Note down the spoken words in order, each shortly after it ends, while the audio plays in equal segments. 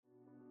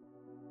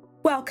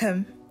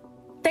Welcome.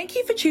 Thank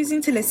you for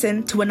choosing to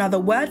listen to another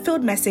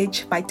word-filled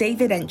message by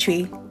David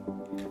Antwi.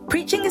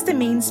 Preaching is the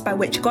means by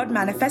which God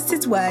manifests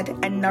His word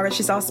and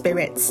nourishes our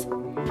spirits.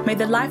 May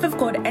the life of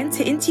God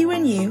enter into you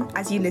and you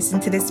as you listen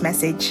to this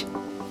message.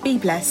 Be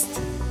blessed.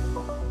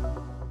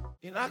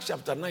 In Acts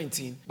chapter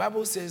 19,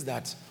 Bible says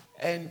that,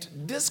 and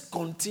this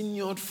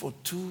continued for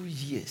 2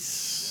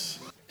 years,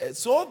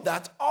 so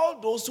that all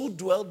those who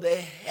dwelt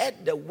there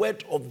heard the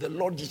word of the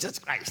Lord Jesus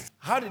Christ.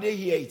 How did they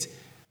hear it?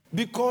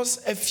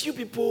 Because a few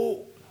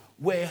people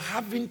were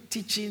having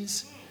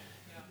teachings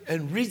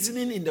and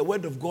reasoning in the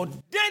word of God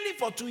daily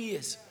for 2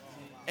 years.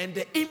 And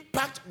the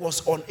impact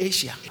was on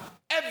Asia.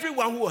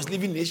 Everyone who was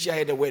living in Asia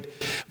heard the word.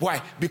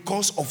 Why?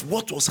 Because of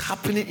what was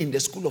happening in the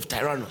school of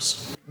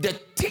Tyrannus. The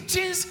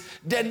teachings,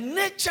 the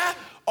nature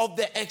of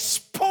the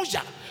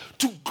exposure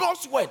to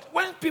God's word.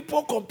 When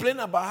people complain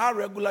about how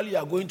regularly you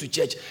are going to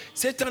church,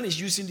 Satan is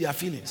using their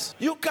feelings.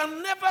 You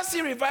can never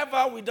see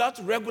revival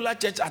without regular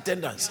church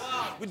attendance,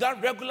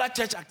 without regular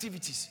church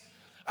activities.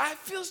 I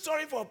feel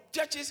sorry for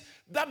churches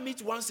that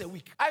meet once a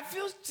week. I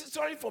feel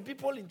sorry for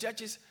people in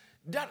churches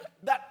that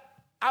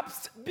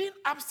being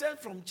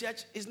absent from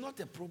church is not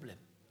a problem.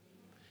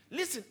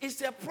 Listen,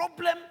 it's a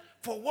problem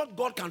for what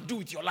God can do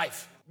with your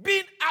life.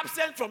 Being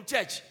absent from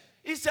church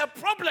is a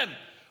problem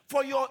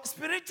for your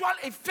spiritual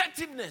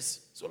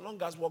effectiveness, so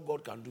long as what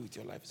God can do with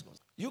your life is concerned.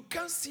 You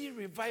can't see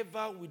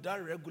revival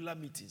without regular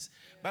meetings.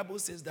 Bible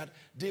says that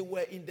they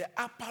were in the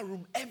upper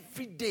room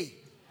every day.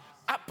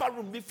 Upper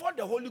room, before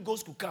the Holy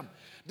Ghost could come,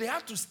 they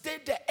had to stay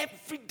there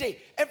every day.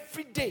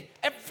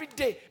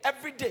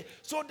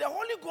 So the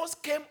Holy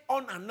Ghost came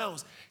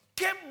unannounced.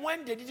 Came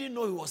when they didn't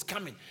know he was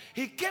coming.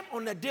 He came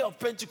on the day of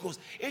Pentecost.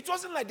 It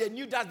wasn't like they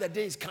knew that the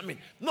day is coming.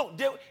 No,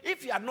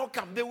 if he had not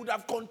come, they would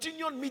have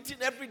continued meeting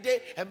every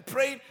day and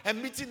praying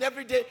and meeting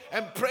every day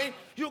and praying.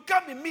 You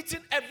can't be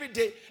meeting every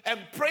day and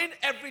praying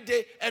every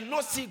day and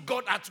not see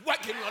God at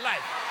work in your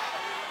life.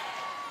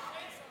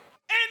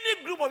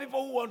 Any group of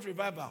people who want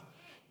revival,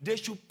 they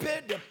should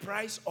pay the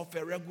price of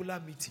a regular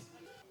meeting.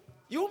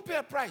 You won't pay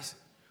a price.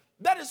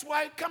 That is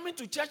why coming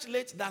to church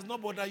late does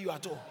not bother you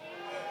at all.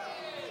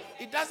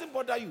 It doesn't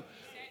bother you.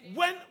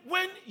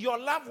 When your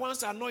loved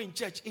ones are not in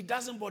church, it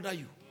doesn't bother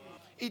you.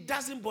 It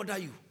doesn't bother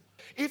you.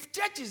 If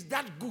church is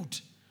that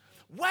good,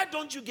 why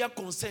don't you get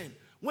concerned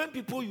when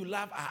people you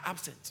love are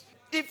absent?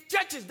 If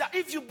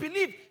you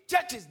believe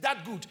church is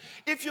that good,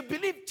 if you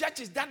believe church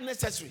is that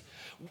necessary,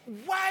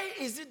 why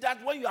is it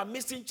that when you are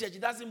missing church,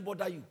 it doesn't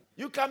bother you?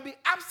 You can be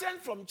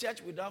absent from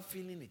church without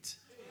feeling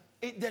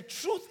it. The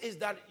truth is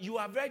that you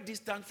are very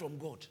distant from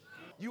God.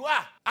 You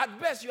are. At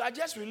best, you are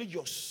just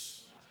religious.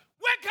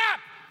 Wake up!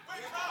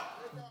 Wake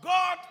up!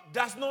 God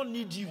does not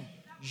need you.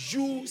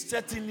 You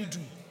certainly do.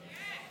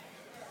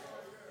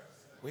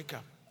 Wake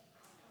up.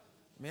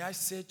 May I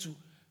say to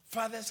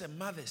fathers and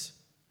mothers,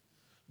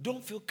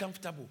 don't feel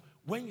comfortable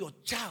when your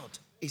child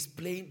is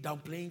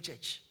downplaying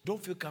church.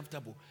 Don't feel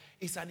comfortable.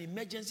 It's an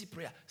emergency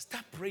prayer.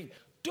 Start praying.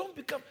 Don't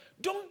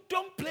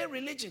play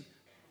religion.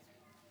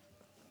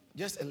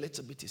 Just a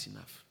little bit is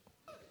enough.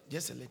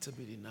 Just a little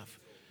bit enough.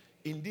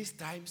 In these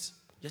times,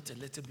 just a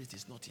little bit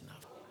is not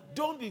enough.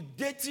 Don't be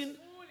dating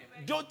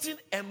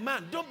a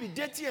man. Don't be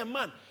dating a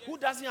man who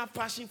doesn't have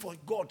passion for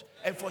God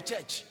and for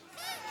church.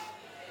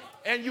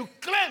 And you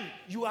claim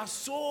you are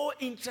so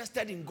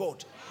interested in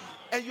God.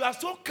 And you are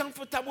so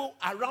comfortable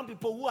around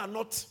people who are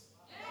not.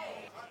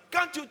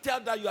 Can't you tell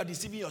that you are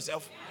deceiving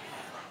yourself?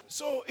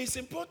 So it's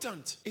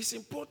important. It's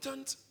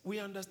important we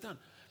understand.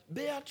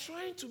 They are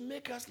trying to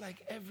make us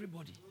like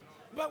everybody.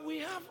 But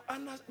we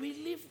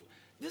live,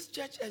 this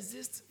church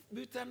exists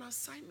with an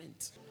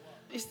assignment.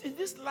 It's in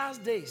these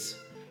last days.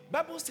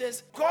 Bible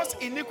says, because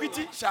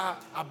iniquity shall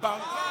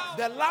abound,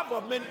 the love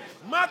of many.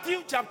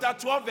 Matthew chapter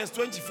 12 verse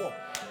 24.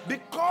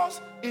 Because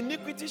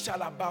iniquity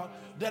shall abound,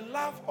 the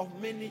love of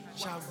many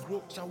shall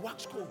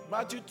wax cold.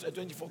 Matthew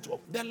 24:12.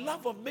 The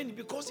love of many,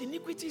 because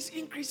iniquity is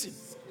increasing.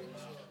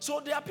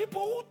 So there are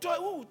people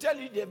who will tell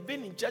you they've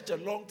been in church a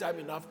long time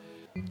enough.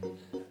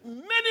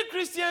 Many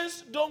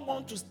Christians don't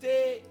want to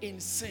stay in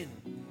sin,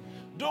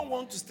 don't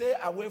want to stay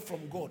away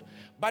from God,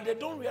 but they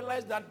don't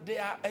realize that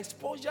their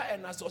exposure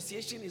and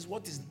association is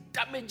what is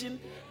damaging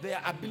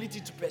their ability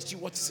to pursue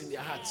what is in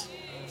their hearts.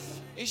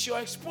 It's your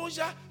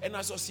exposure and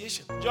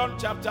association. John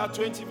chapter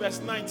 20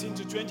 verse 19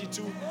 to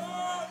 22.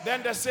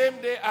 Then the same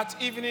day at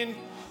evening,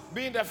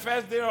 being the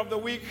first day of the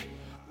week,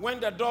 when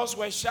the doors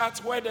were shut,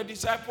 where the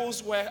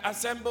disciples were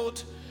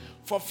assembled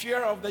for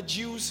fear of the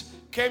Jews,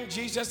 came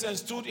Jesus and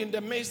stood in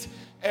the midst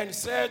and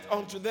said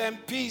unto them,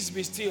 Peace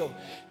be still.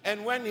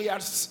 And when he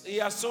had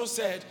so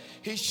said,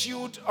 he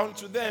shewed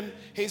unto them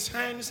his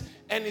hands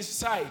and his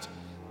side.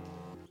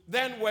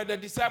 Then were the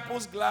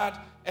disciples glad,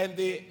 and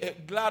they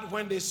glad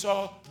when they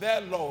saw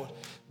their Lord.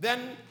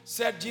 Then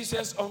said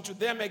Jesus unto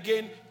them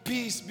again,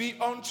 Peace be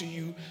unto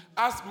you.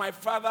 As my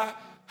Father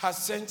has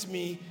sent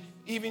me,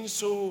 even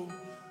so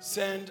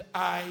send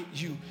I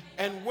you.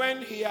 And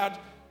when he had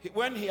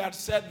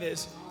said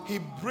this, he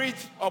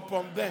breathed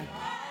upon them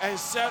and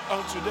said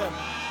unto them,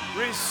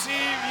 Receive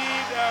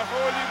ye the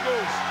Holy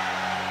Ghost.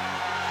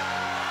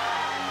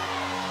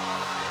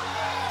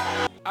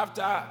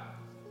 After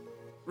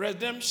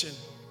redemption,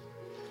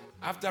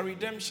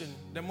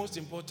 the most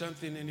important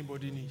thing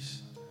anybody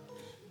needs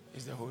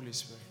is the Holy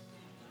Spirit.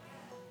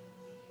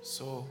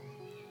 So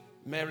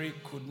Mary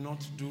could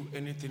not do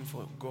anything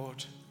for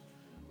God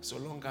so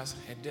long as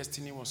her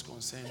destiny was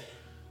concerned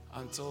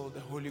until the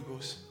Holy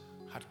Ghost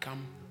had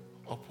come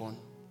upon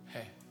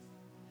her.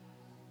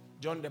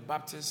 John the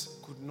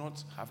Baptist could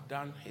not have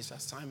done his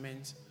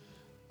assignment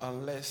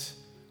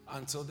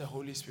until the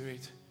Holy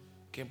Spirit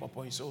came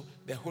upon him. So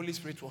the Holy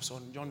Spirit was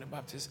on John the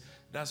Baptist.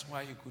 That's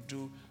why he could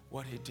do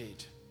what he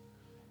did.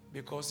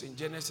 Because in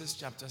Genesis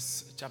chapter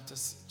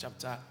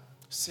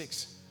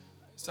 6,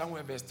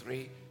 somewhere verse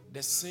 3,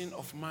 the sin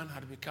of man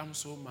had become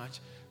so much,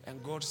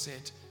 and God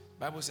said,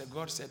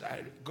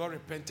 God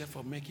repented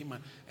for making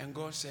man, and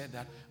God said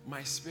that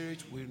my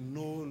spirit will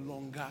no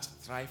longer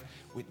strive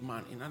with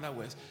man. In other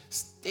words,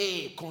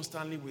 stay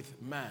constantly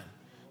with man,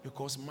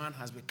 because man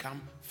has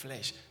become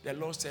flesh. The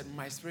Lord said,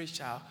 my spirit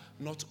shall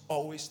not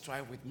always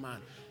strive with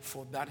man,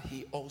 for that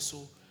he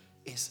also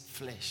is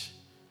flesh.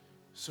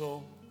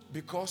 So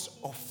because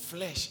of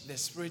flesh, the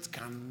spirit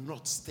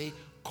cannot stay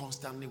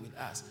constantly with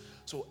us.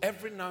 So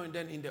every now and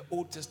then in the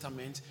Old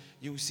Testament,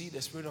 you see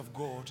the Spirit of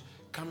God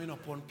coming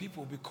upon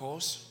people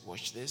because,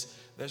 watch this,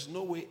 there's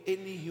no way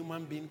any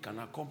human being can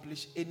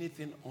accomplish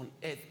anything on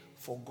earth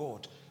for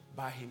God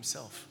by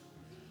himself.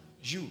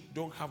 You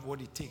don't have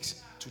what it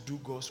takes to do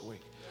God's work.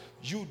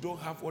 You don't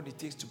have what it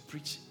takes to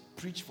preach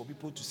for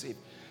people to save.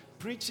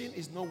 Preaching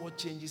is not what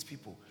changes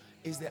people.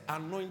 It's the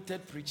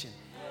anointed preaching.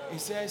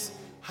 It says,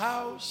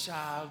 how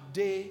shall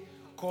they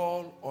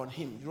call on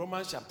him?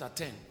 Romans chapter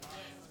 10,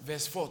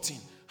 verse 14.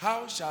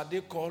 How shall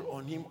they call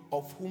on him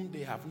of whom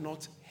they have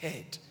not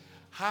heard?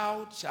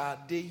 How shall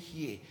they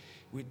hear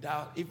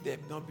without, if there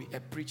not be a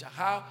preacher?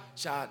 How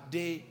shall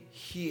they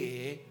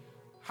hear?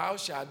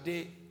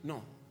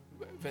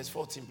 Verse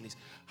 14, please.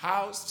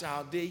 How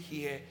shall they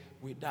hear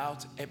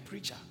without a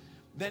preacher?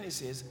 Then it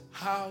says,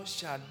 how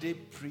shall they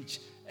preach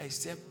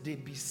except they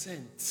be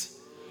sent?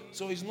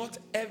 So it's not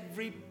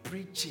every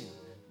preaching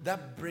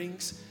that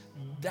brings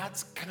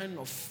that kind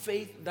of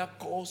faith that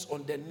calls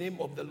on the name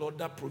of the Lord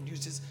that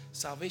produces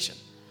salvation.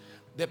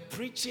 The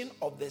preaching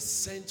of the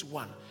sent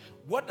one.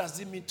 What does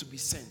it mean to be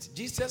sent?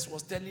 Jesus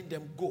was telling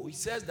them, go. He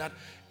says that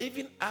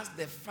even as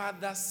the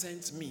Father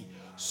sent me,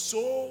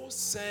 so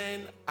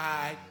send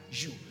I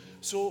you.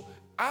 So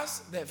as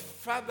the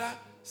Father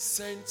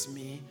sent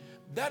me,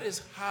 that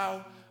is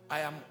how I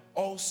am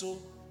also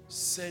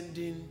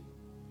sending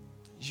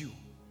you.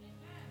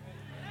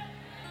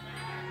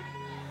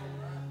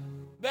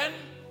 Then,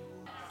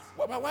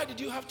 why did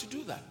you have to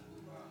do that?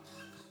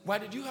 Why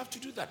did you have to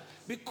do that?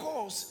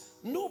 Because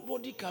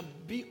nobody can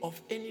be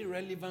of any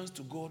relevance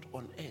to God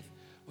on earth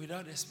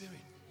without the Spirit.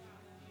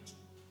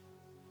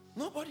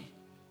 Nobody.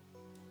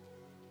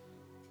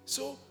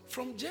 So,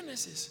 from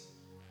Genesis,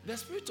 the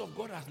Spirit of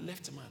God has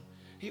left man.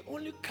 He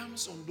only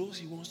comes on those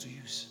he wants to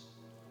use.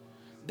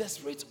 The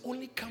Spirit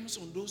only comes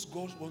on those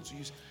God wants to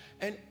use.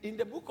 And in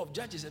the book of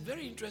Judges, a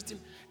very interesting,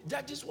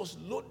 Judges was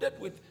loaded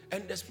with,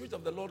 and the Spirit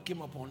of the Lord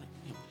came upon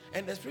him.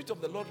 And the Spirit of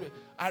the Lord,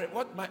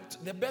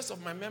 the best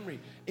of my memory,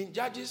 in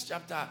Judges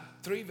chapter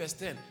 3 verse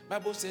 10,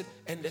 Bible said,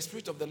 and the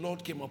Spirit of the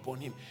Lord came upon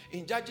him.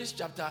 In Judges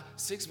chapter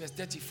 6 verse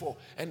 34,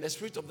 and the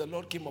Spirit of the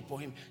Lord came upon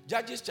him.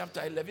 Judges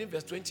chapter 11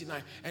 verse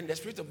 29, and the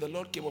Spirit of the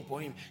Lord came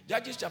upon him.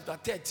 Judges chapter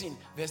 13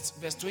 verse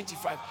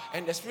 25,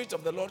 and the Spirit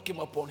of the Lord came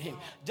upon him.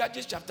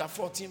 Judges chapter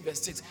 14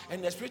 verse 6,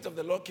 and the Spirit of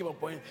the Lord came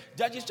upon him.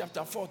 Judges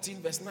chapter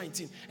 14 verse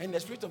 19, and the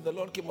Spirit of the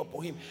Lord came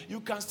upon him. You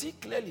can see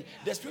clearly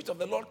the Spirit of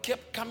the Lord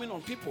kept coming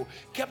on people.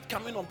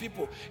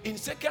 In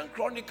 2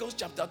 Chronicles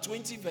chapter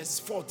 20 verse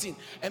 14,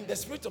 and the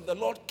Spirit of the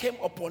Lord came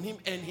upon him,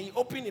 and he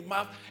opened his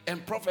mouth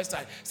and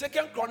prophesied. 2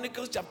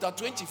 Chronicles chapter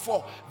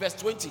 24 verse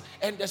 20,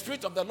 and the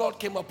Spirit of the Lord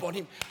came upon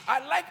him.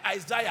 I like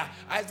Isaiah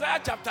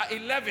chapter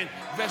 11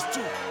 verse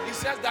 2. It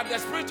says that the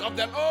Spirit of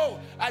the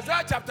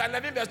Isaiah chapter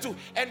 11 verse 2,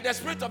 and the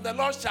Spirit of the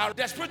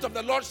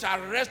Lord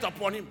shall rest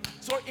upon him.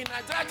 So in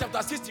Isaiah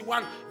chapter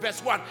 61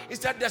 verse 1,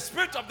 it said the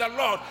Spirit of the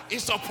Lord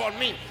is upon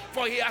me,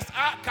 for he has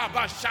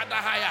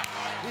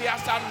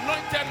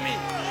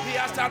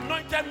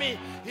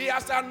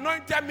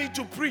anointed me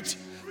to preach.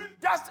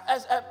 Just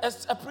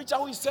as a preacher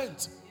who is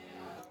sent.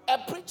 A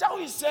preacher who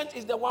is sent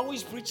is the one who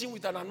is preaching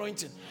with an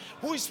anointing.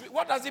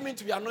 What does it mean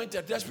to be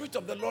anointed? The Spirit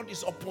of the Lord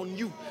is upon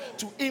you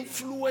to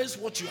influence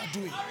what you are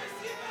doing.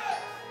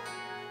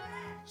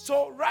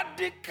 So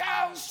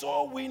radical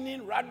soul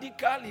winning,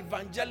 radical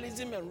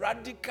evangelism, and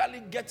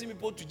radically getting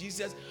people to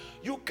Jesus,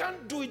 you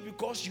can't do it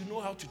because you know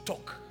how to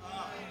talk.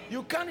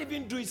 You can't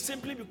even do it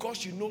simply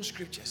because you know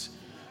scriptures.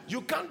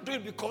 You can't do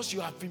it because you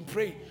have been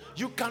praying.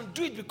 You can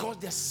do it because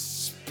the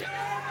Spirit.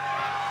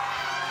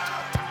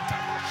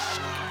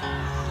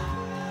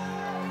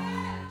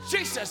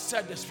 Jesus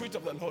said, the Spirit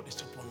of the Lord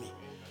is upon me,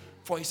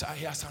 for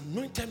he has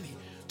anointed me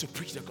to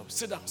preach the gospel.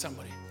 Sit down,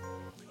 somebody.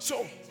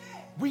 So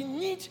we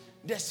need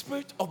the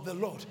Spirit of the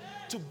Lord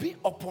to be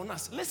upon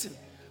us. Listen,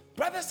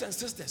 brothers and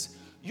sisters,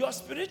 your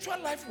spiritual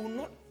life will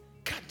not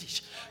cut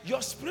childish.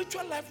 Your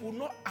spiritual life will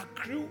not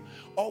accrue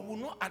or will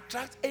not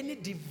attract any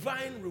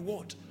divine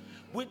reward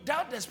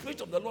without the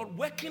Spirit of the Lord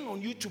working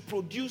on you to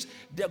produce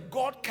the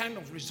God kind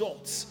of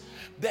results.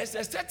 There's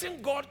a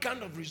certain God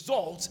kind of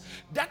results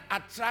that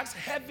attracts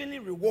heavenly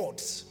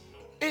rewards.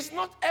 It's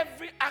not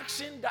every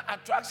action that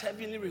attracts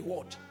heavenly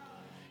reward.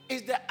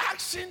 It's the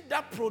action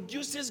that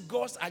produces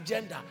God's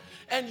agenda.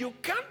 And you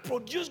can't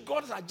produce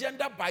God's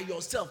agenda by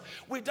yourself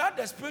without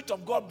the Spirit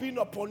of God being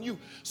upon you.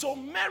 So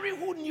Mary,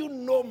 who knew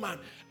no man,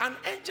 an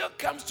angel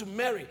comes to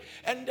Mary,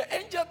 and the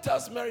angel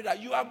tells Mary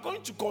that you are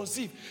going to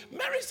conceive.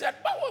 Mary said,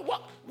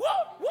 what?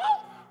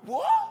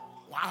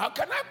 How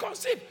can I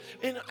conceive?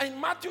 In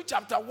Matthew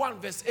chapter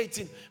 1, verse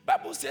 18,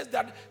 Bible says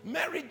that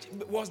Mary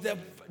was the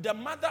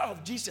mother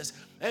of Jesus,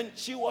 and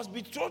she was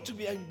betrothed to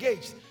be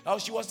engaged, or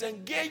she was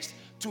engaged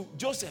to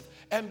Joseph.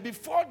 And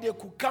before they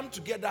could come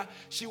together,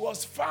 she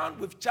was found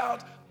with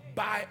child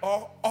by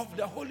or of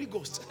the Holy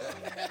Ghost.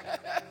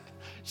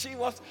 she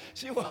was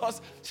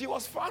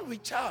found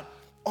with child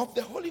of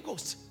the Holy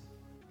Ghost.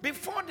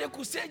 Before they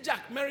could say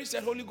Jack, Mary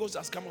said, Holy Ghost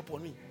has come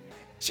upon me.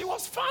 She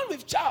was found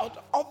with child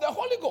of the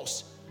Holy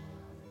Ghost.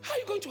 How are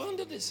you going to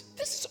handle this?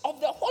 This is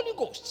of the Holy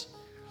Ghost.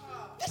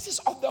 This is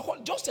of the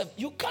Holy Joseph.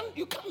 You can't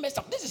mess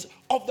up. This is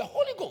of the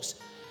Holy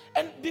Ghost.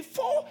 And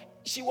before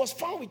she was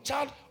found with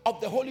child of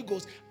the Holy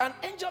Ghost, an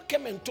angel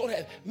came and told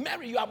her,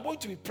 Mary, you are going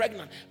to be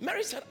pregnant.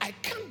 Mary said, I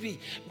can't be.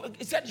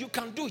 He said, you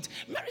can do it.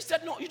 Mary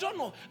said, no, you don't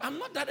know. I'm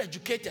not that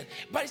educated.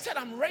 But he said,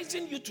 I'm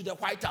raising you to the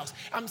White House.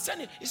 I'm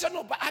sending. He said,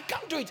 no, but I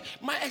can't do it.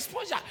 My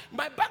exposure,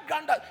 my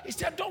background. He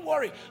said, don't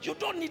worry. You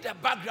don't need a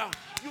background.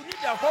 You need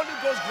the Holy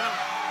Ghost ground.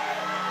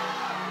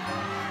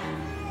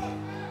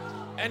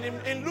 And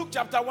in Luke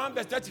chapter 1,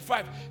 verse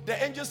 35,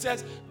 the angel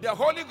says, the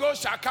Holy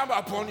Ghost shall come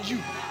upon you.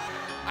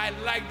 I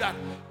like that.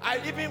 I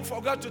even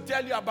forgot to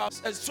tell you about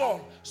Saul,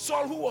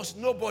 who was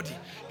nobody.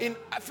 In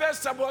 1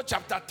 Samuel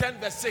chapter 10,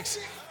 verse 6,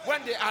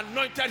 when they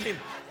anointed him,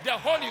 the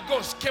Holy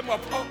Ghost came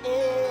upon,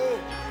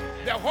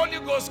 the Holy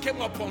Ghost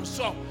came upon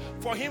Saul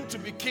for him to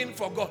be king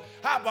for God.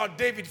 How about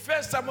David?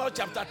 1 Samuel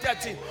chapter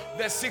 13,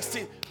 verse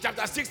 16,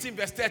 chapter 16,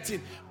 verse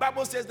 13.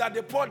 Bible says that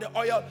they poured the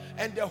oil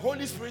and the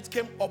Holy Spirit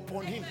came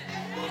upon him.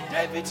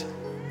 David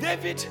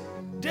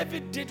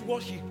did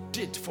what he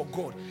did for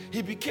God.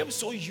 He became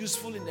so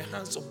useful in the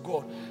hands of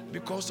God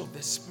because of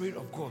the Spirit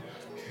of God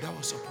that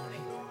was upon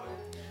him.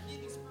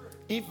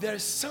 If there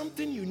is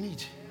something you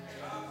need,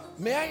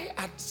 may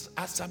I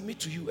submit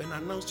to you and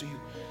announce to you,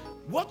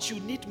 what you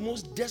need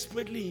most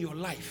desperately in your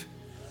life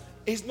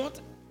is not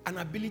an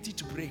ability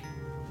to pray.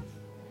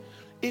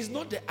 It's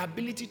not the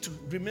ability to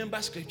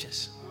remember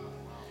scriptures.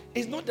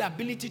 It's not the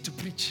ability to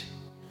preach.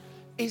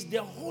 It's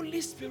the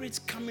Holy Spirit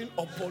coming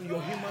upon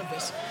your human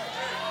vessel.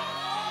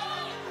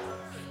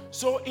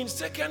 So in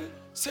 2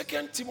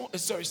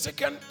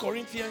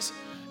 Corinthians,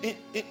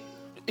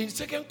 in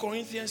 2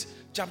 Corinthians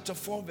chapter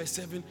 4, verse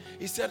 7,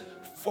 he said,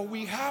 for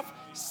we have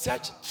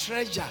such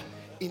treasure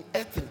in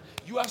earthen.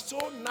 You are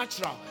so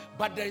natural,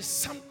 but there is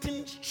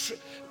something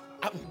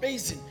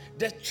amazing.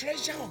 The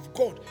treasure of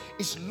God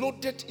is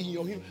loaded in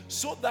your hymn,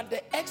 so that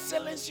the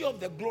excellency of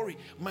the glory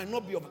might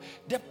not be over.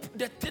 The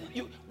thing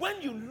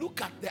when you look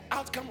at the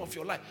outcome of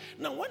your life.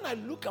 Now, when I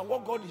look at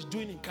what God is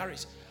doing in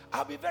Caris,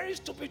 I'll be very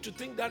stupid to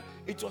think that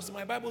it was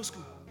my Bible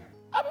school.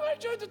 I'll be very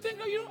stupid to think,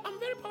 I'm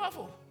very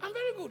powerful. I'm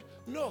very good.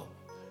 No.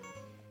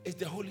 It's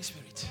the Holy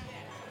Spirit.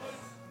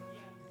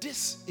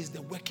 This is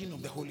the working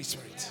of the Holy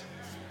Spirit.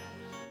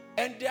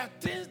 And there are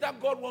things that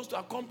God wants to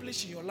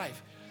accomplish in your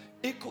life.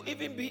 It could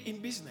even be in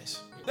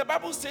business. The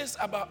Bible says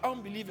about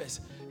unbelievers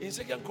in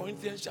 2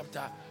 Corinthians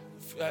chapter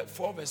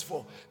 4, verse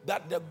 4,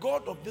 that the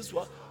God of this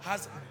world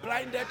has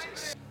blinded,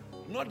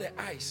 not the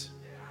eyes.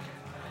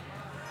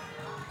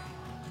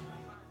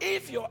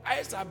 If your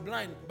eyes are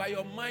blind, but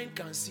your mind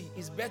can see,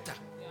 it's better.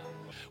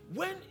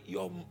 When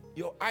your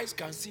eyes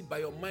can see, but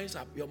your mind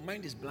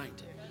is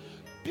blind,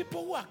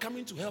 people who are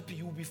coming to help you,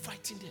 you will be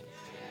fighting them.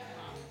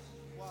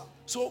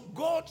 So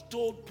God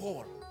told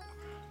Paul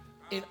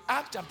in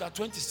Acts chapter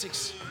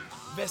 26,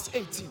 verse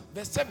 18,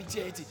 verse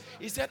 17, 18,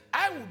 he said,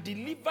 I will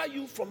deliver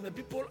you from the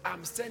people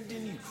I'm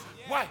sending you.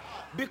 Why?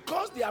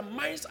 Because their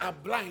minds are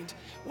blind.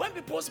 When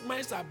people's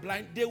minds are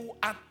blind, they will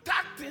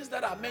attack things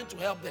that are meant to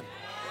help them.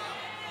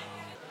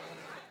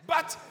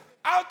 But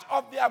out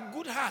of their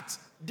good heart,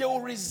 they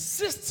will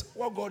resist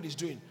what God is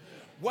doing.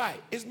 Why?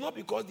 It's not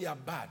because they are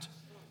bad.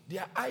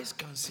 Their eyes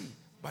can see,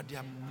 but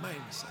their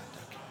minds are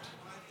darkened.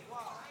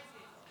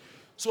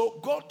 So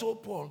God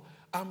told Paul,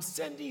 I'm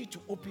sending you to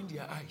open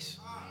their eyes.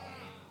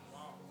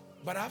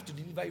 But I have to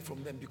deliver you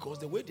from them, because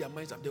the way their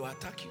minds are, they will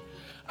attack you.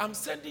 I'm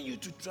sending you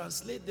to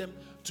translate them,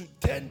 to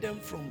turn them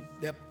from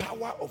the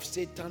power of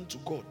Satan to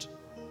God.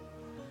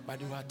 But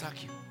they will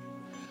attack you.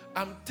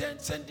 I'm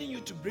sending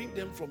you to bring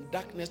them from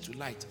darkness to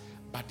light,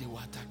 but they will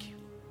attack you.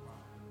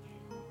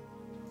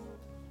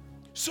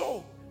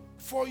 So,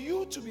 for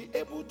you to be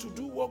able to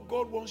do what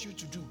God wants you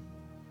to do,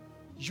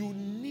 you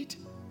need,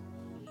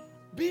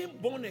 being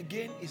born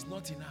again is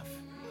not enough.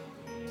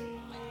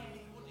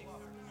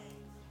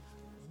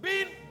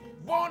 Being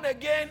born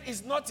again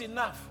is not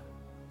enough.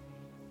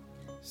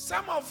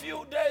 Some of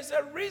you, there is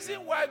a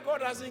reason why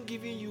God hasn't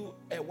given you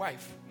a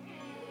wife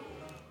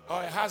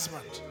or a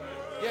husband.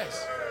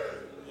 Yes.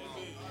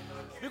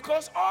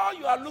 Because all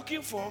you are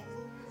looking for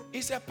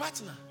is a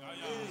partner.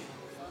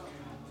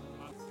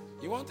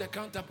 You want a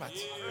counterpart.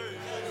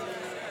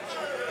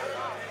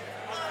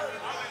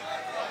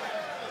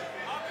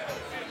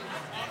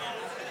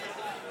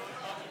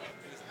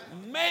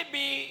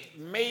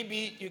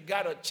 Maybe you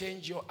gotta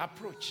change your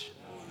approach.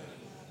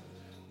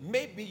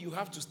 Maybe you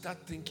have to start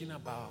thinking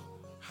about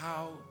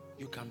how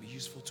you can be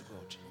useful to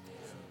God.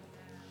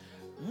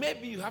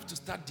 Maybe you have to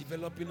start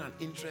developing an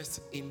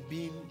interest in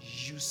being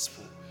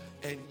useful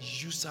and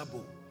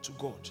usable to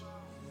God.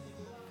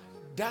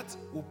 That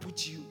will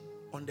put you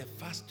on the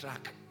fast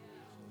track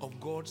of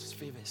God's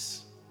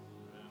favors.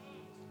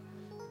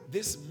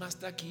 This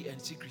master key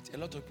and secret, a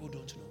lot of people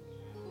don't know.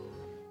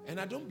 And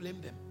I don't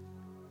blame them.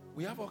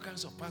 We have all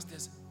kinds of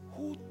pastors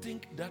who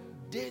think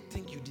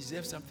you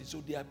deserve something,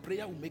 so their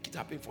prayer will make it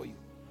happen for you.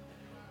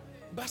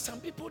 But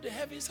some people, the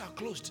heavens are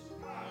closed.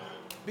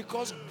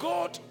 Because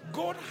God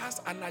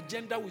has an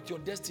agenda with your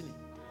destiny.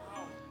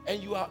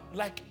 And you are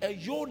like a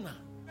Jonah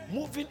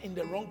moving in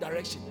the wrong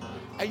direction.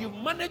 And you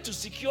manage to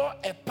secure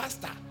a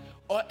pastor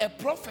or a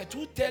prophet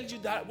who tells you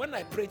that when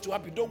I pray to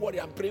happen, don't worry,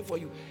 I'm praying for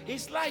you.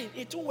 He's lying.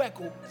 It won't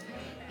work.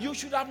 You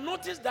should have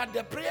noticed that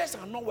the prayers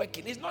are not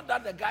working. It's not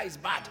that the guy is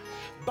bad,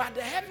 but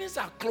the heavens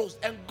are closed.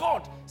 And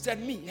God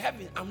said, me,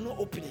 heaven, I'm not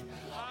opening.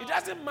 It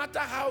doesn't matter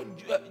how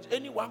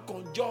anyone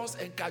conjures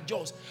and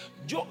cajoles.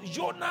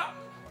 Jonah,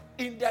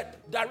 in that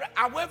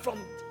away from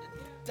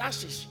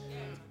Tarshish,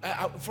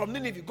 from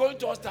Nineveh, going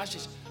towards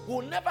Tarshish,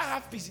 will never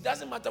have peace. It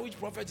doesn't matter which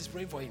prophet is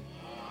praying for him.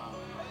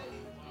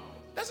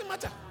 Doesn't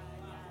matter.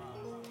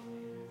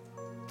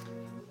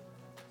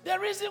 The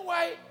reason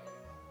why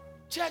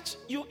church,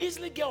 you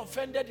easily get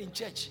offended in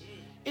church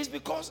is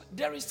because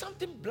there is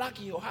something black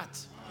in your heart.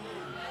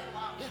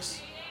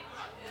 Yes.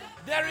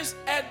 There is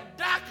a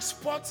dark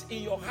spot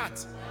in your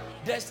heart.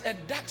 There's a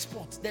dark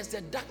spot. There's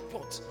a dark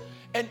spot.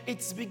 And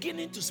it's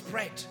beginning to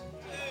spread.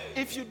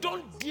 If you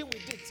don't deal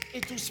with it,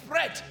 it will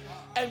spread.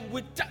 And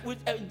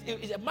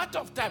in a matter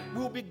of time,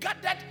 we will be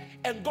gathered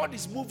and God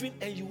is moving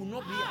and you will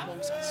not be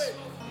amongst us.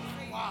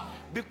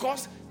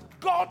 Because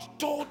God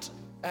told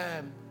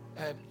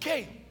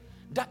Cain,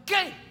 that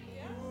Cain,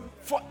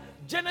 for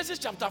Genesis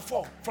chapter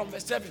 4 from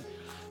verse 7,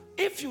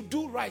 if you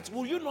do right,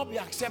 will you not be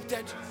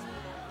accepted?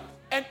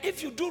 And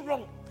if you do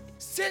wrong,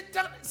 sin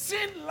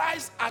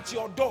lies at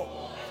your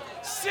door.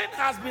 Sin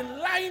has been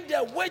lying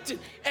there waiting,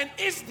 and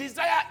its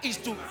desire is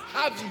to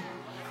have you.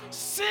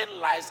 Sin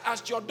lies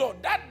at your door.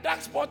 That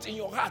dark spot in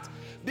your heart.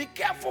 Be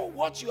careful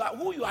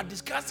who you are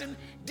discussing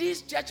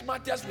these church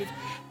matters with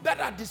that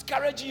are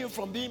discouraging you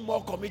from being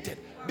more committed.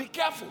 Be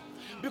careful,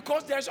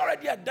 because there's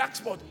already a dark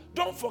spot.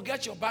 Don't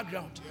forget your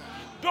background.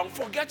 Don't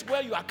forget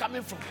where you are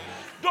coming from.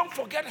 Don't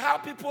forget how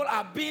people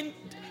are being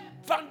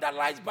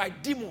vandalized by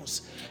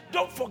demons.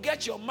 Don't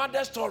forget your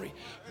mother's story.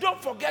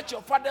 Don't forget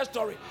your father's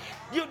story.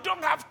 You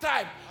don't have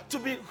time to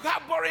be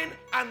harboring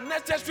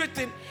unnecessary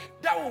things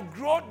that will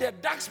grow the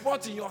dark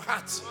spot in your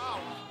heart.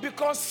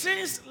 Because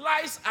sin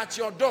lies at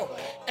your door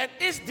and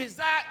its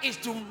desire is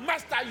to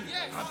master you.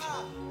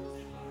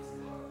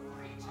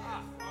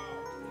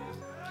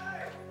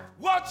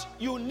 What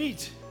you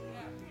need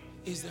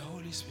is the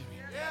Holy Spirit.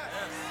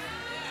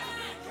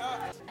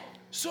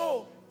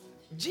 So,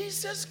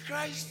 Jesus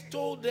Christ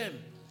told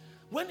them,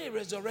 when he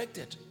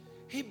resurrected,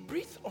 he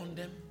breathed on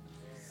them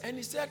and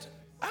he said,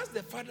 as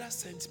the Father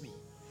sent me,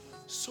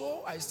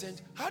 so I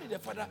sent. How did the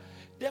Father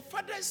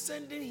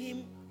sending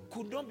him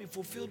could not be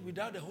fulfilled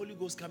without the Holy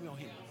Ghost coming on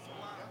him.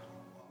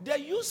 The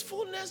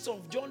usefulness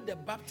of John the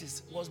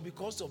Baptist was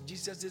because of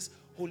Jesus'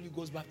 Holy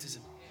Ghost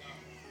baptism.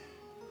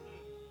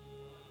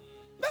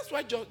 That's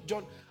why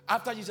John,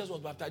 after Jesus was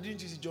baptized,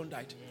 didn't you see John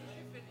died?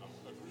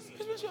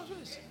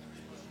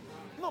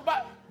 No,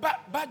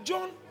 but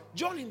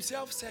John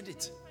himself said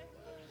it.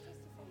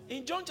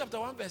 In John chapter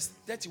 1 verse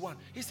 31,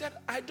 he said,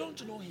 I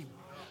don't know him.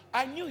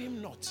 I knew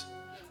him not.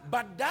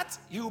 But that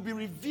he will be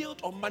revealed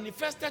or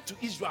manifested to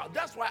Israel.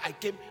 That's why I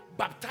came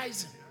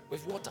baptizing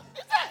with water.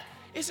 It's there.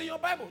 It's in your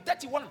Bible,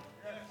 31.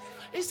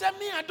 He said,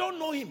 me, I don't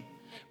know him.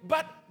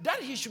 But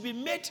that he should be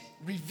made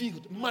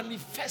revealed,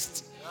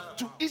 manifest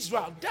to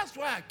Israel. That's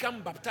why I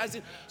come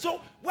baptizing.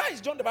 So why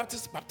is John the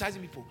Baptist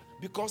baptizing people?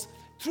 Because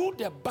through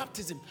the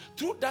baptism,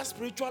 through that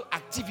spiritual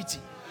activity,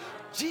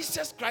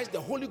 Jesus Christ, the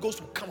Holy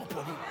Ghost will come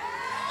upon him.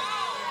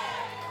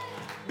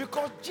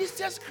 Because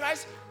Jesus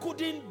Christ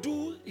couldn't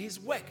do his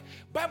work.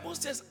 Bible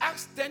says,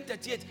 Acts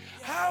 10:38,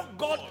 how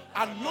God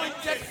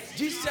anointed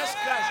Jesus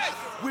Christ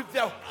with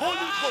the Holy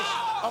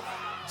Ghost of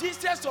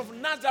Jesus of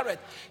Nazareth.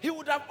 He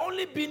would have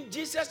only been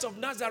Jesus of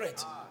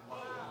Nazareth.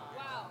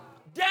 Wow.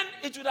 Then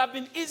it would have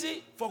been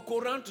easy for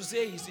Quran to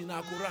say he's in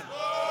our Quran.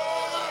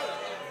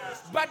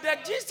 But the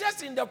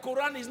Jesus in the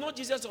Quran is not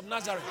Jesus of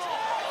Nazareth.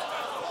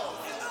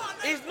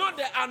 It's not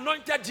the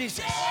anointed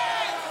Jesus.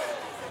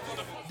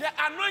 The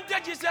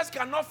anointed Jesus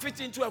cannot fit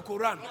into a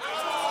Quran.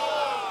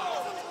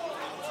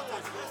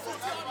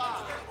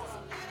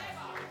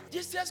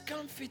 Jesus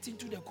can't fit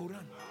into the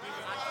Quran.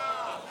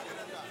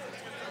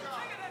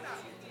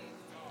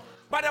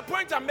 But the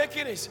point I'm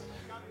making is,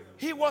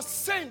 he was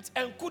sent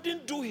and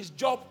couldn't do his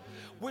job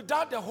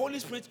without the Holy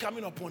Spirit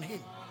coming upon him.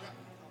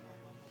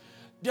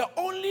 The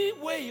only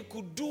way he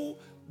could do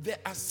the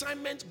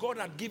assignment God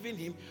had given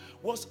him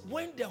was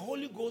when the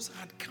Holy Ghost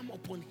had come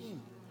upon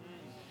him.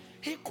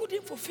 He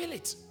couldn't fulfill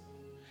it.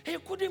 He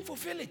couldn't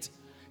fulfill it.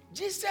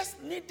 Jesus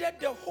needed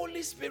the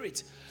Holy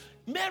Spirit.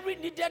 Mary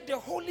needed the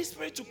Holy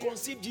Spirit to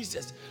conceive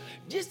Jesus.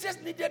 Jesus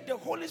needed the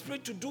Holy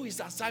Spirit to do his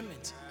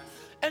assignment.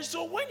 And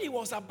so when he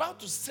was about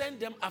to send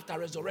them after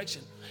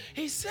resurrection,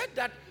 he said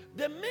that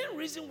the main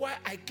reason why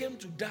I came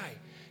to die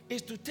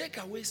is to take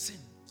away sin.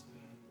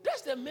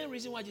 That's the main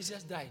reason why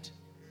Jesus died.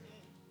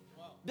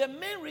 The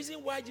main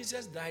reason why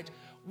Jesus died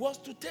was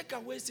to take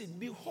away sin.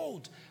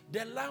 Behold,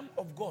 the Lamb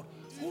of God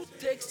who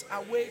takes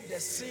away the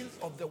sin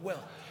of the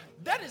world.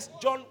 That is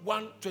John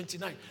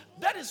 1:29.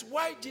 That is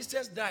why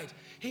Jesus died.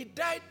 He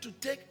died to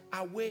take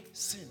away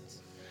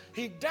sins.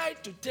 He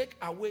died to take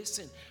away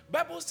sin.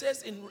 Bible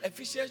says in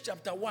Ephesians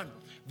chapter 1,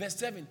 verse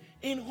 7,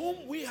 in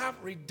whom we have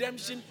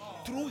redemption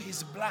through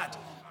his blood.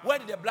 Where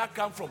did the blood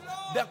come from?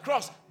 The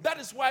cross. That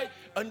is why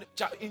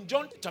in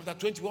John chapter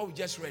 20, what we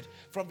just read,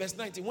 from verse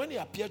 19, when he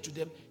appeared to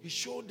them, he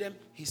showed them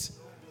his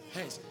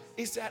hands.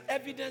 It's an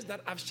evidence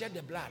that I've shed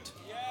the blood.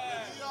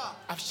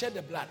 I've shed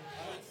the blood.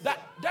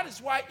 That is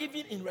why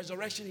even in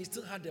resurrection, he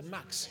still had the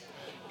marks.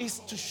 It's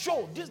to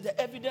show this is the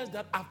evidence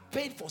that I've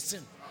paid for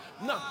sin.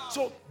 Now,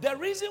 so the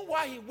reason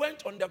why he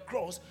went on the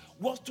cross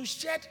was to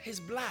shed his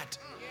blood.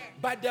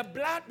 By the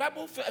blood,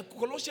 Bible,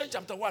 Colossians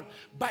chapter 1,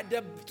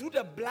 through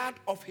the blood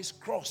of his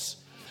cross.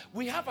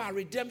 We have our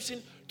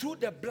redemption through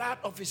the blood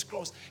of his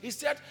cross. He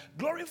said,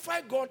 glorify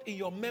God in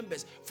your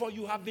members, for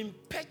you have been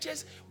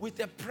purchased with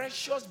the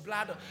precious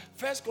blood.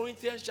 1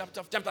 Corinthians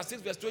chapter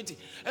 6, verse 20.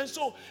 And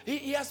so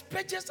he has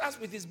purchased us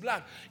with his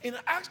blood. In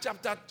Acts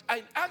chapter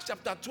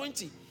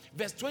 20,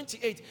 verse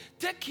 28,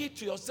 take heed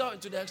to yourself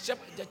and to the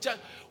church,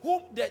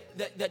 whom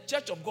the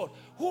church of God,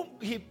 whom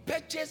he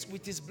purchased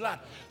with his blood.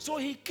 So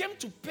he came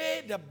to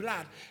pay the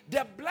blood.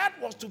 The blood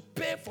was to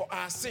pay for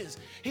our sins.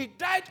 He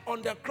died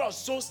on the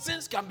cross so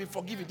sins can be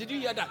forgiven. Did you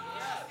hear that?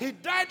 He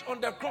died on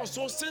the cross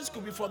so sins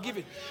could be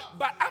forgiven.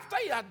 But after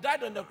he had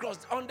died on the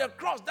cross,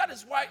 that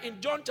is why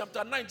in John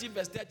chapter 19,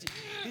 verse 30,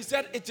 he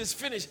said, it is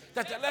finished.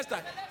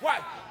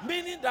 Why?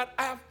 Meaning that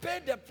I have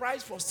paid the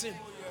price for sin.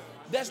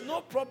 There's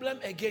no problem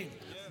again.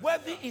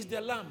 Worthy is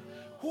the Lamb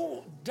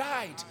who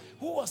died,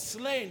 who was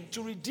slain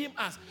to redeem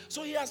us.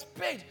 So he has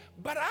paid.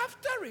 But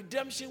after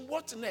redemption,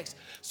 what next?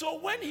 So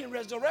when he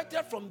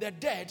resurrected from the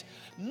dead,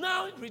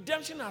 now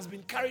redemption has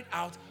been carried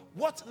out.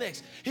 What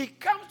next? He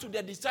comes to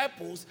the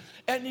disciples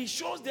and he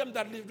shows them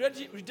that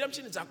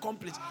redemption is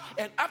accomplished.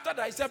 And after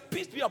that, he said,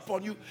 peace be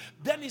upon you.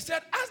 Then he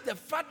said, as the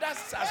Father has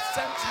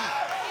sent me,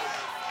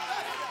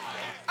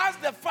 as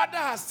the Father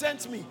has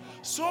sent me,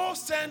 so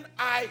send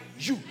I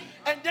you.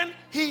 And then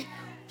he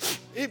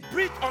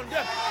breathed on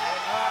them.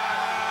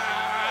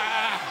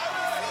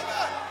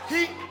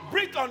 He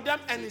breathed on them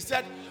and he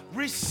said,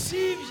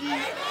 receive ye the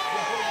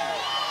Holy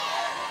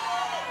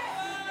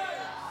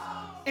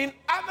Ghost. In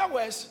other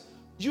words,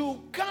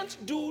 you can't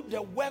do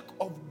the work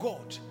of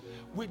God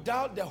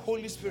without the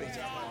Holy Spirit.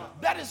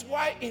 That is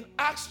why in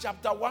Acts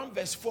chapter 1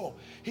 verse 4,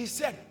 he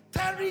said,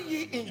 tarry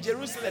ye in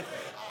Jerusalem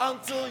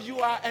until you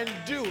are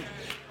endued.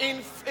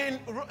 In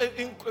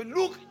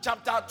Luke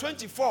chapter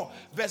 24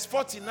 verse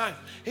 49,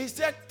 he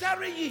said,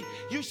 tarry ye,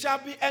 you shall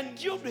be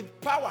endued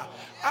with power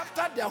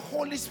after the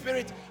Holy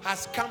Spirit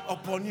has come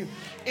upon you.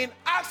 In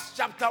Acts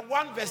chapter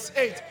 1 verse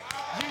 8,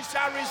 you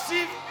shall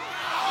receive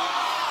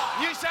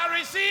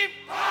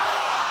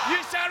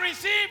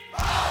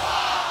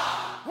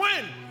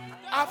when?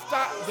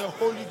 After the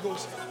Holy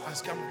Ghost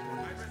has come upon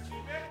you.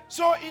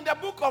 So in the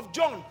book of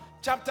John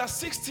chapter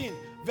 16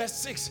 verse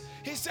 6,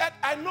 he said,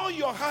 I know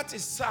your heart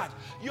is sad.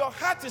 Your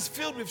heart is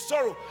filled with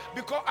sorrow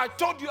because I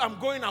told you I'm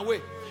going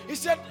away. He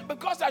said,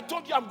 because I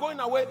told you I'm going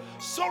away,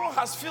 sorrow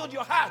has filled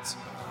your heart.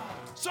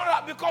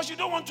 Sorrow because you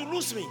don't want to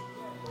lose me.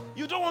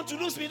 You don't want to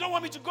lose me. You don't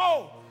want me to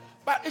go.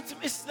 But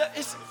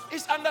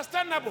it's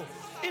understandable.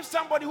 If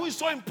somebody who is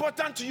so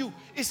important to you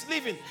is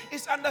leaving,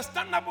 it's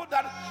understandable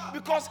that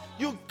because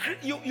you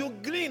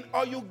glean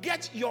or you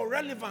get your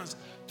relevance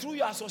through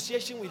your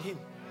association with him.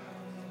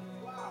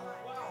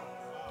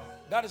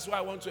 That is why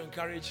I want to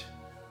encourage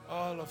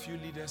all of you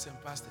leaders and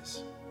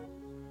pastors.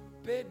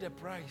 Pay the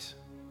price.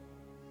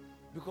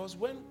 Because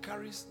when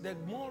charis, the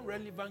more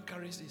relevant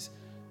charis is,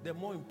 the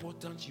more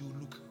important you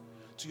look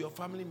to your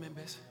family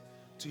members,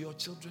 to your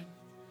children,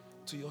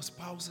 to your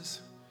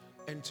spouses,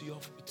 and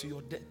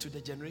to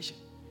the generation.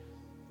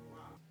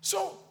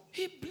 So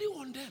he blew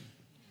on them.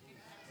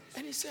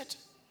 And he said,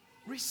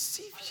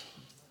 receive ye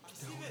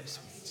the Holy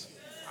Spirit.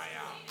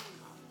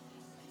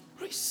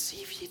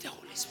 Receive ye the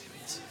Holy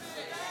Spirit.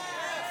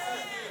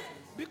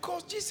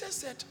 Because Jesus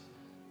said,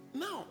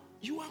 now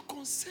you are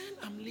concerned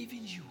I'm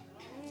leaving you.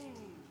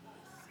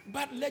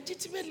 But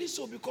legitimately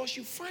so, because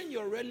you find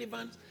your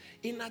relevance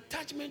in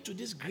attachment to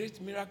this great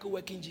miracle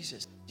working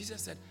Jesus.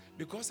 Jesus said,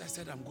 Because I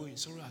said I'm going,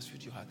 sorrow has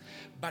filled your heart.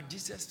 But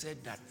Jesus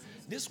said that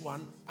this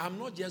one, I'm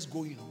not just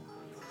going.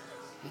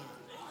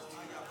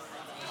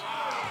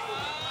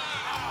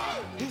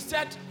 He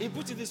said, he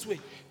put it this way,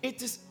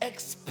 it is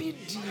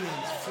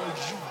expedient for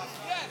you.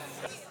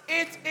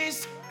 It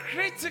is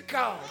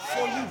critical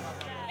for you.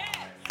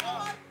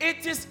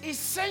 It is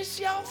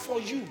essential for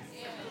you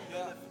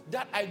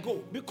that I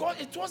go. Because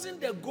it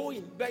wasn't the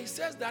going, but he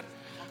says that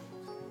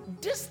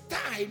this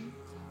time,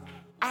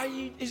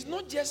 it's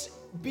not just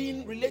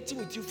being relating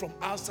with you from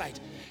outside.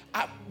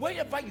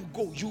 Wherever you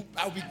go, you'll be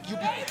carrying me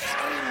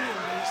on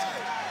the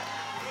inside.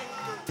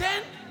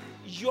 Then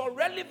your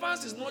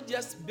relevance is not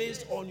just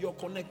based on your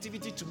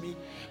connectivity to me,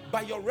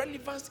 but your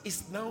relevance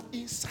is now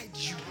inside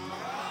you.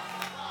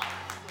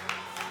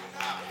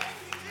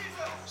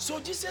 So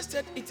Jesus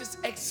said, it is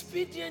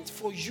expedient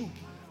for you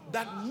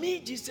that me,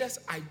 Jesus,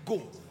 I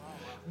go.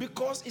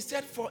 Because he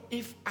said, for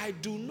if I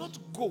do not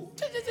go,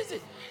 he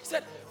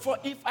said, for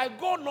if I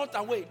go not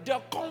away, the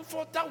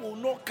comforter will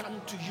not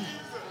come to you.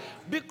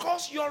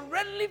 Because your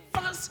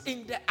relevance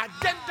in the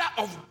agenda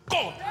of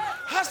God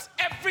has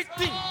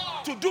everything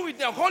to do with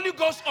the Holy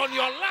Ghost on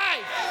your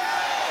life.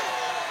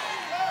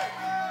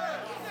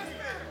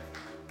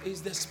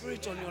 It's the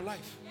Spirit on your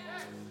life.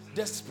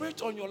 The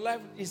Spirit on your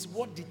life is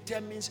what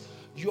determines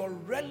your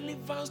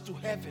relevance to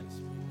heaven.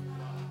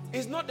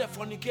 It's not the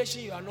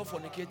fornication, you are not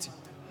fornicating.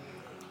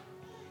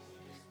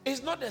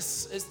 It's not the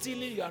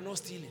stealing, you are not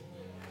stealing.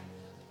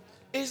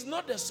 It's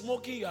not the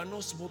smoking, you are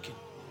not smoking.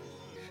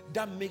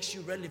 That makes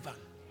you relevant.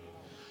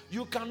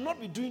 You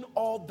cannot be doing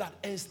all that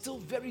and still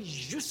very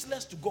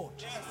useless to God.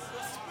 Yes,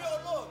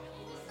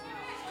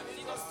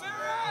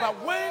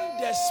 but when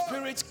the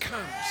Spirit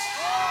comes,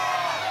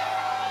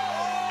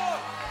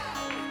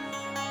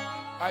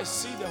 I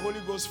see the Holy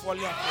Ghost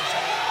falling upon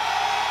somebody.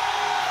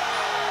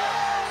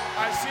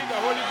 I see the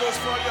Holy Ghost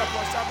falling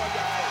upon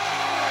somebody.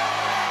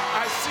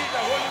 I see the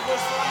Holy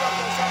Ghost falling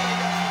upon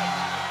somebody afresh.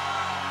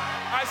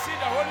 I see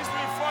the Holy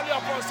Spirit falling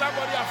upon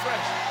somebody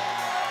afresh.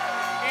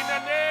 In the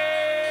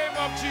name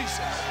of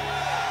Jesus.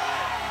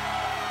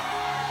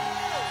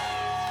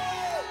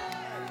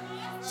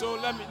 So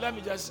let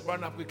me just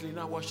run up quickly.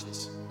 Now watch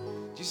this.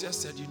 Jesus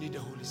said you need the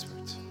Holy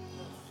Spirit.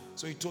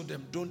 So he told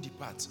them, don't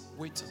depart.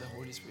 Wait till the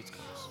Holy Spirit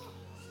comes.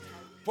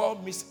 Paul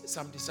missed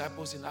some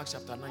disciples in Acts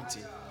chapter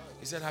 19.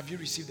 He said, have you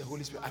received the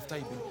Holy Spirit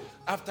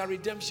after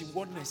redemption?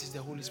 What next is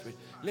the Holy Spirit?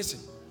 Listen,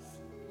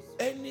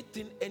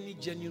 anything any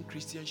genuine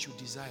Christian should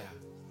desire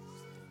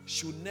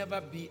should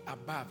never be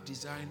above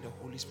desiring the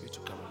Holy Spirit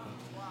to come upon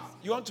you.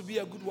 You want to be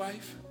a good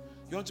wife?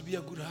 You want to be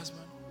a good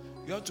husband?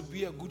 You want to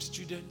be a good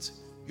student?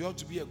 You want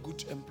to be a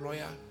good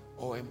employer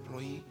or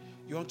employee?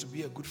 You want to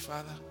be a good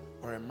father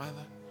or a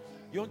mother?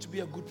 You want to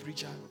be a good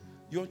preacher?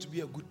 You want to be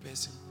a good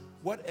person?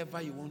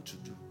 Whatever you want to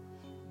do,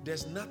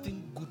 there's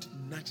nothing good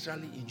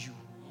naturally in you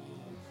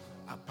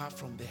apart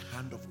from the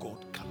hand of God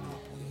coming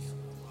upon you.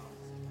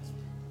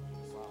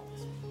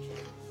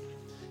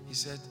 He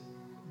said,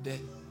 the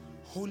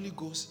Holy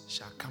Ghost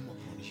shall come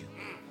upon you,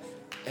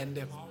 and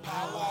the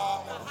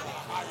power of the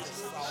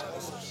Christ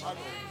shall come.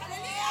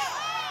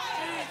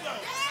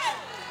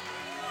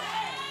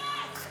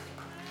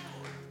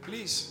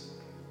 Please,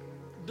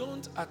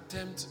 don't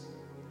attempt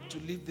to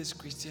live this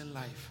Christian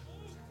life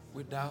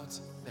without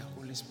the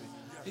Holy Spirit.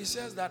 He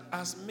says that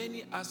as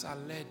many as are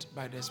led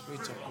by the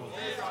Spirit of God.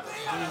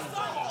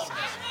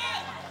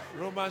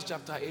 Romans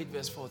chapter 8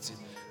 verse 14.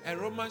 And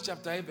Romans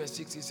chapter 8 verse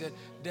 6, he said,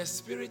 the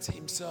Spirit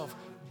himself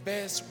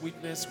bears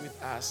witness with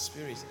our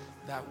spirit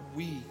that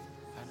we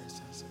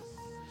understand.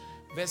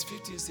 Verse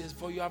 15 says,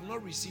 for you have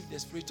not received the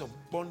spirit of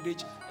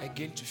bondage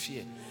again to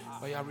fear,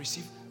 but you have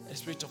received a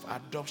spirit of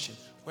adoption,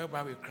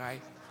 whereby we cry,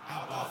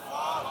 Abba,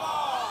 Father.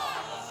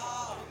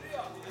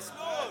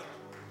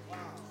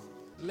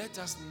 Let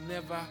us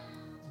never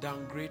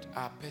downgrade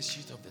our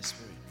pursuit of the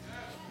Spirit.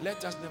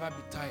 Let us never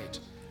be tired.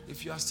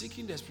 If you are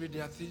seeking the Spirit,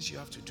 there are things you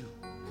have to do.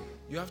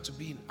 You have to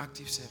be in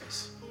active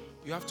service.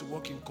 You have to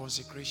walk in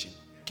consecration.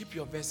 Keep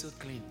your vessel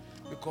clean,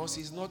 because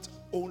He's not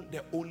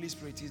the only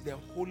Spirit, He's the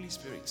Holy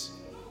Spirit.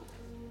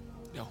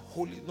 The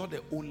Holy, not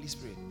the only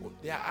Spirit.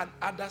 There are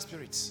other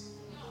spirits.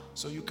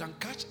 So you can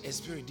catch a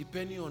spirit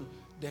depending on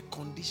the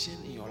condition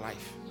in your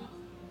life.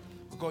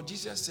 Because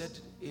Jesus said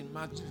in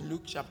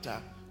Luke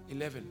chapter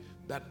 11,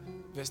 that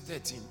verse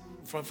 13,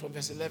 from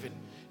verse 11,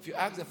 if you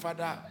ask the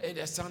father, and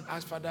the son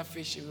asks father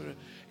fish,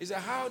 he said,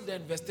 how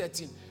then, verse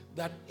 13,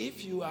 that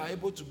if you are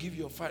able to give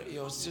your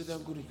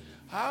children good,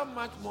 how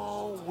much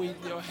more will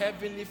your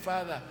heavenly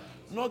Father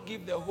not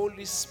give the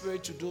Holy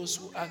Spirit to those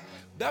who ask?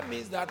 That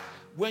means that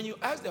when you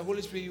ask the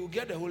Holy Spirit, you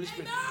get the Holy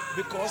Spirit,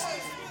 because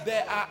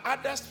there are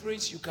other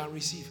spirits you can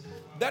receive.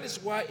 That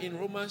is why in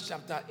Romans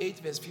chapter 8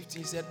 verse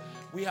 15 said,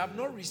 we have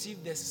not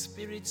received the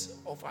spirits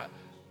of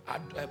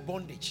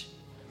bondage.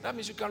 That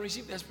means you can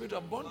receive the spirit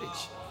of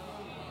bondage.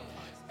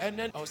 And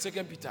then 2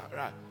 Peter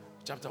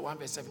chapter 1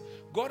 verse 7,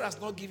 God has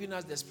not given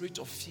us the spirit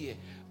of fear,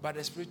 but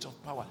the spirit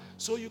of power.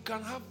 So you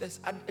can have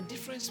a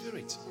different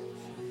spirit.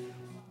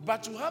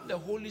 But to have the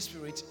Holy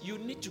Spirit, you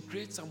need to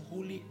create some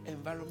holy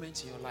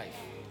environment in your life.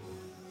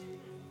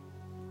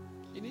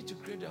 You need to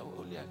create the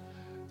Holy.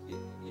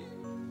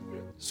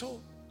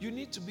 So you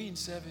need to be in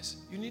service.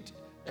 You need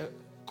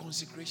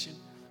consecration.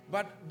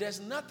 But there's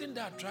nothing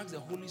that attracts the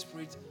Holy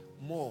Spirit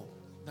more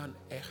than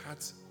a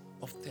heart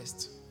of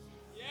thirst.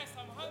 Yes,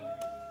 I'm hungry.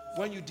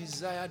 When you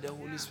desire the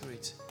Holy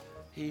Spirit,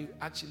 He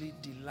actually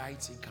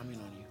delights in coming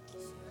on you.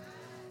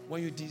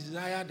 When you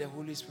desire the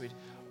Holy Spirit,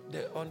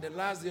 on the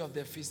last day of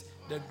the feast,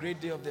 the great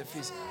day of the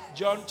feast,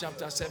 John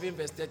chapter 7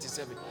 verse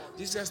 37,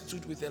 Jesus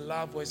stood with a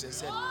loud voice and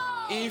said,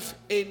 if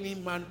any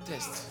man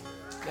thirst,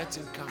 let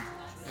him come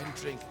and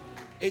drink.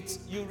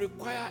 You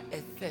require a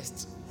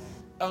thirst.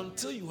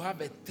 Until you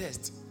have a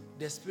thirst,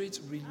 the Spirit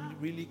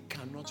really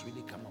cannot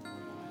really come up.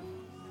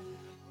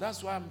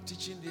 That's why I'm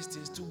teaching these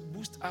things, to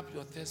boost up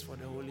your thirst for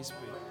the Holy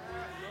Spirit.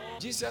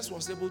 Jesus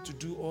was able to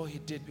do all He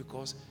did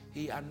because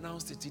He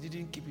announced it. He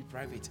didn't keep it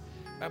private.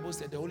 The Bible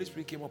said the Holy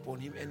Spirit came upon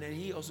Him, and then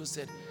He also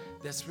said,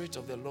 the Spirit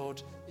of the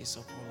Lord is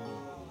upon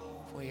me,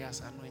 for He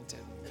has anointed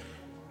me.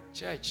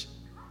 Church,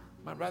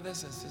 my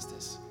brothers and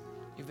sisters,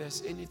 if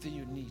there's anything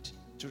you need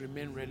to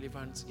remain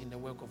relevant in the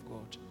work of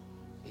God,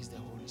 it's the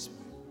Holy Spirit.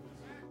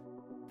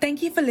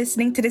 Thank you for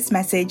listening to this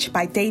message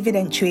by David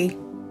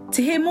Antwi.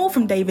 To hear more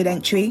from David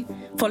Antwi,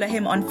 follow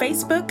him on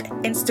Facebook,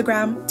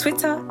 Instagram,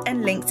 Twitter,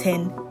 and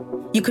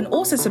LinkedIn. You can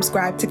also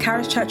subscribe to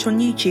Charis Church on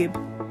YouTube.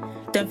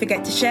 Don't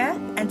forget to share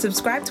and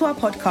subscribe to our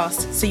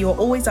podcast so you're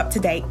always up to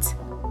date.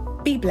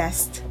 Be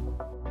blessed.